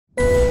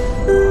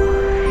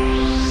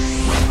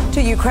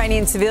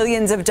Ukrainian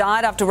civilians have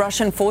died after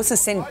Russian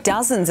forces sent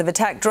dozens of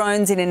attack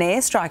drones in an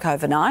airstrike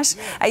overnight.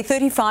 A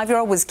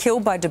 35-year-old was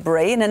killed by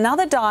debris and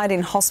another died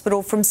in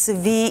hospital from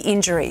severe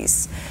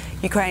injuries.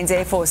 Ukraine's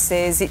Air Force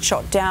says it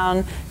shot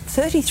down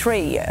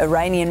 33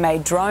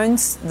 Iranian-made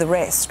drones. The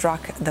rest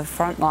struck the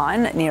front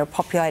line near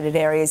populated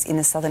areas in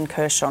the southern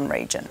Kherson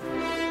region.